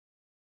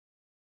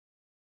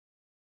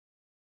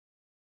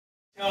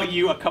Tell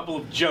you a couple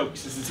of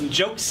jokes. This is some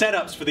joke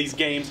setups for these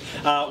games.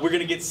 We're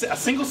going to get a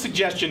single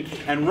suggestion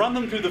and run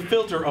them through the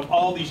filter of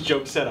all these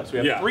joke setups.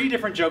 We have 3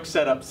 different joke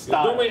setup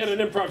styles. Normally at an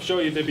improv show,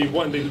 there'd be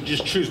one. They would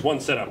just choose one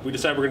setup. We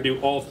decided we're going to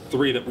do all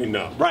 3 that we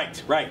know.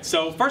 Right, right.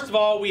 So first of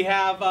all, we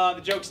have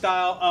the joke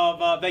style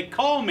of they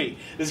call me.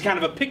 This is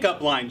kind of a pickup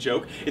line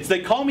joke. It's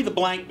they call me the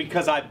blank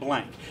because I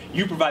blank.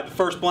 You provide the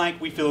first blank,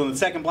 we fill in the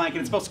second blank,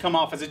 and it's supposed to come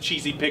off as a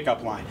cheesy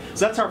pickup line.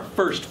 So that's our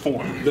first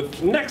form. The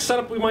next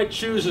setup we might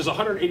choose is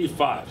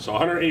 185. So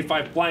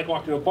 185 blank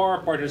walking to a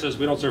bar, bartender says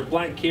we don't serve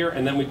blank here,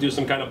 and then we do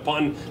some kind of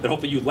pun that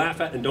hopefully you laugh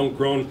at and don't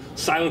groan.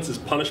 Silence is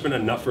punishment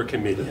enough for a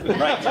comedian.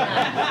 Right.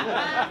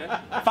 Okay.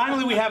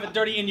 Finally, we have a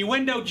dirty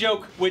innuendo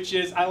joke, which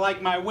is I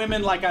like my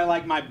women like I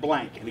like my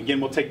blank. And again,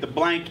 we'll take the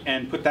blank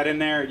and put that in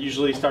there. It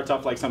usually starts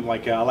off like something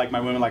like I like my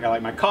women like I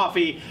like my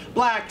coffee,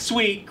 black,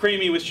 sweet,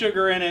 creamy with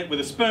sugar in it,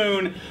 with a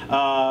spoon,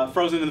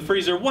 frozen in the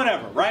freezer,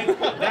 whatever, right?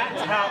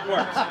 That's how it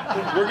works.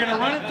 We're going to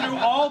run it through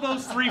all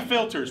those 3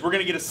 filters. We're going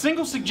to get a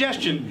single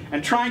suggestion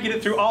and try and get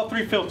it through all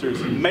 3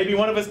 filters. Maybe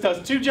one of us does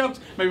 2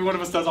 jokes, maybe one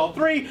of us does all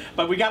 3,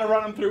 but we got to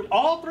run them through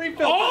all 3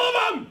 filters. All of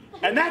them!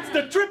 And that's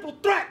the triple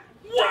threat!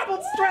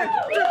 Triple threat!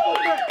 Triple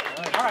threat!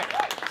 All right,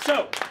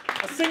 so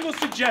a single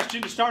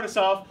suggestion to start us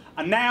off.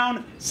 A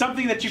noun,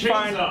 something that you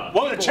find.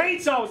 Well, the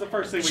chainsaw was the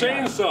first thing we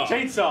got. Chainsaw.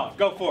 Chainsaw.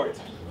 Go for it.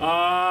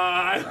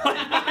 I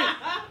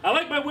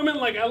like my women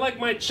like I like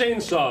my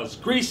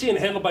chainsaws, greasy and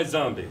handled by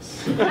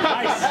zombies.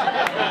 Nice.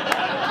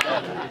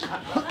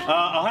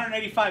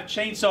 185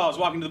 chainsaws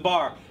walking to the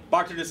bar.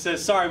 Bartender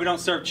says, sorry, we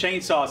don't serve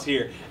chainsaws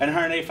here. And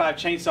 185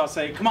 chainsaws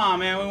say, come on,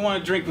 man, we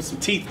want a drink with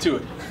some teeth to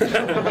it.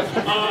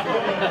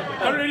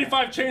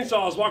 185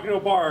 chainsaws walking to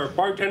a bar.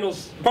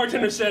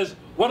 Bartender says,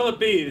 what'll it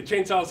be? The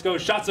chainsaws go,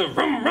 shots of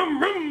rum,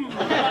 rum, rum.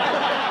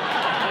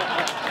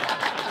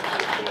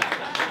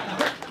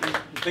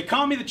 They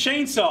call me the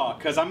chainsaw,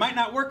 because I might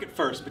not work at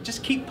first, but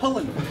just keep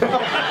pulling. Triple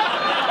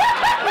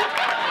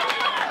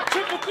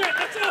threat,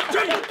 that's it!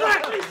 Triple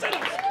threat! 3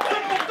 setups!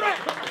 Triple threat!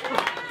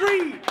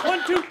 3!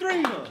 1, 2,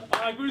 3!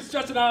 Bruce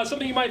suggested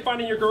something you might find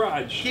in your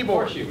garage.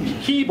 Keyboard.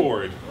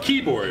 Keyboard.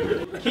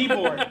 Keyboard.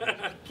 Keyboard.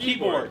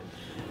 Keyboard.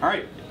 All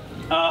right.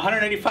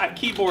 185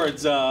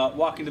 keyboards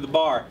walking to the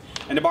bar,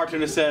 and the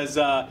bartender says,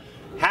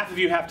 half of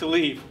you have to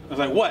leave. I was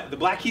like, what? The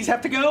black keys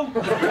have to go?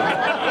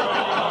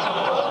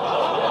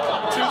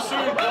 Too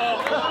soon, Paul.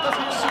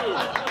 Too soon.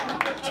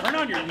 Turn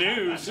on your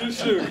news. Too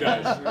soon,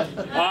 guys.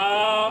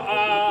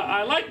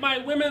 I like my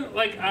women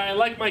like I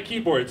like my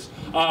keyboards.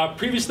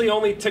 Previously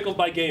only tickled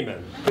by gay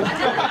men.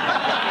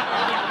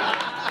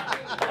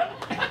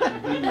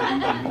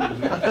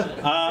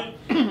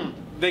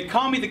 They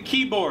call me the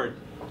keyboard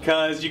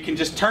because you can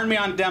just turn me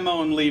on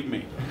demo and leave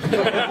me.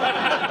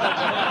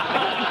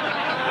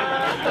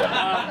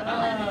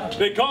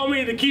 They call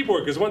me the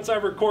keyboard because once I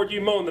record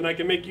you moan, then I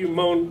can make you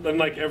moan in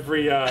like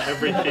every key.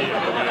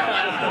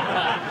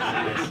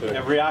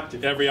 Every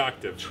octave. Every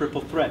octave. Triple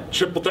threat.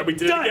 Triple threat. We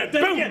did it again.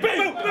 Boom, again.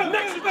 boom, Boom, boom.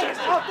 Next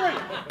suggestion. All 3.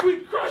 We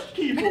crushed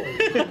keyboard.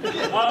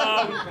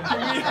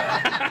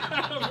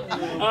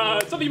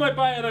 Something you might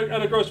buy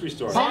at a grocery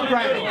store. I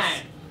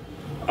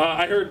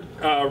heard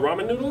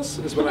ramen noodles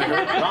is what I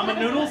heard. Ramen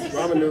noodles?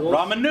 Ramen noodles.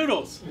 Ramen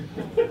noodles.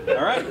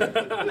 All right.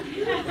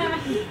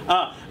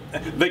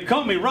 They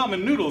call me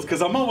ramen noodles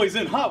because I'm always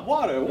in hot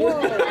water. Whoa.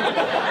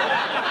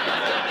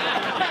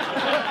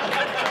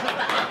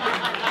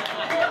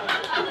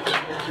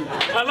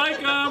 I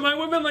like my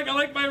women like I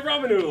like my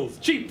ramen noodles.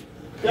 Cheap.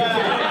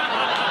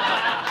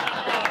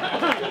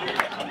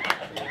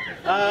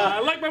 I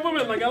like my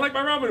women like I like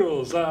my ramen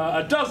noodles.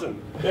 A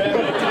dozen.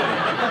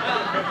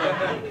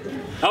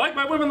 I like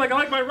my women like I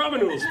like my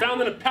ramen noodles.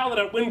 Found in a pallet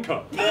at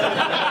Winco.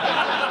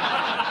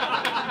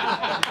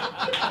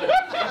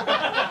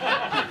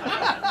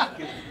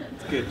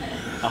 Good.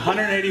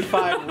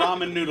 185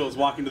 ramen noodles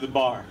walking to the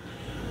bar.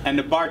 And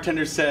the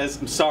bartender says,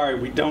 I'm sorry,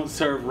 we don't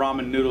serve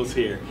ramen noodles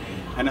here.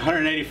 And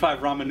 185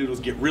 ramen noodles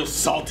get real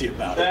salty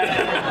about it.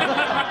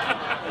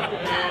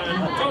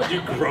 Don't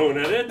you groan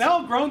at it.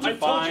 No, groans are I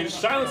fine. told you,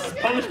 silence is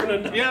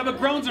punishment. Yeah, but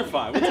groans are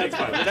fine. We'll take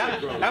fine.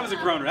 That was a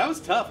groaner. That was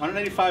tough.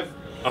 185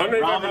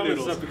 ramen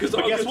noodles. Because,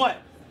 but guess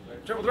what?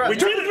 Triple threat. We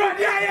triple threat.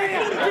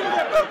 Yeah.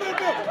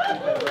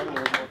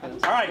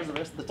 All right.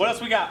 What else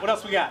we got? What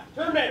else we got?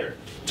 Terminator.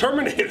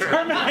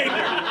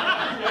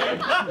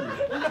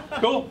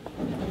 Cool.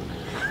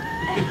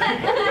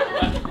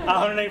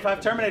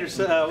 185 Terminators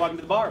walking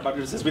to the bar.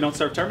 Bartender says we don't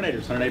serve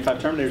Terminators. 185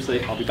 Terminators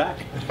say, I'll be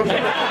back.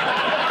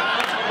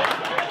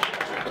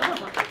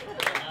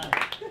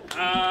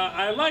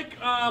 I like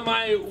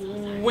my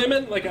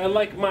women like I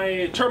like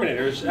my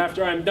Terminators.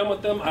 After I'm done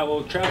with them, I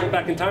will travel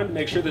back in time to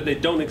make sure that they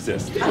don't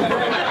exist. That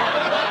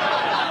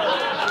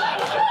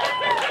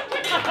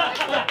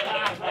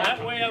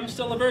way I'm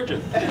still a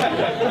virgin.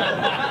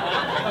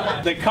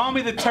 They call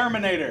me the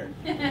Terminator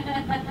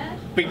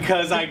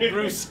because I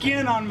grew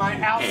skin on my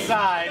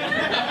outside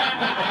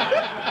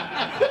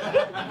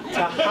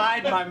to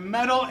hide my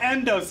metal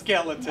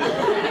endoskeleton.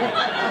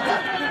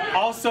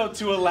 Also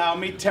to allow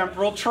me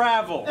temporal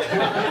travel,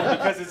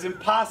 because it's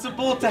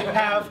impossible to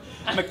have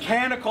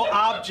mechanical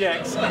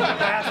objects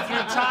pass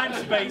through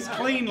time-space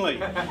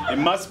cleanly. It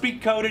must be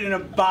coated in a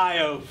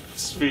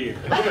biosphere.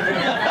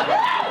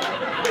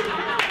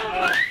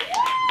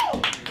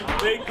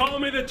 They call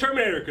me the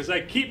Terminator because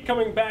I keep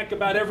coming back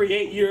about every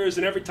 8 years,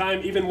 and every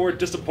time even more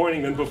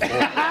disappointing than before. There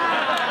we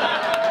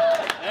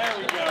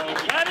go.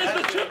 That is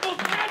the triple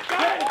threat,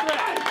 guys!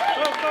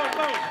 Boom, boom,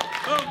 boom.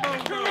 Boom, boom,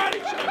 boom.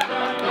 Karate chop!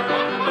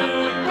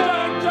 Big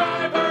Dog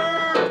Driver!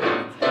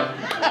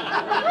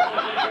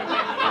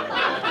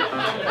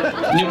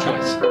 New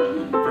choice.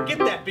 Forget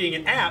that being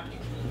an app.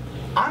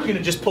 I'm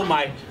gonna just pull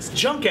my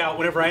junk out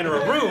whenever I enter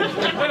a room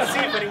and see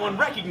if anyone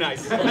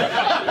recognizes it.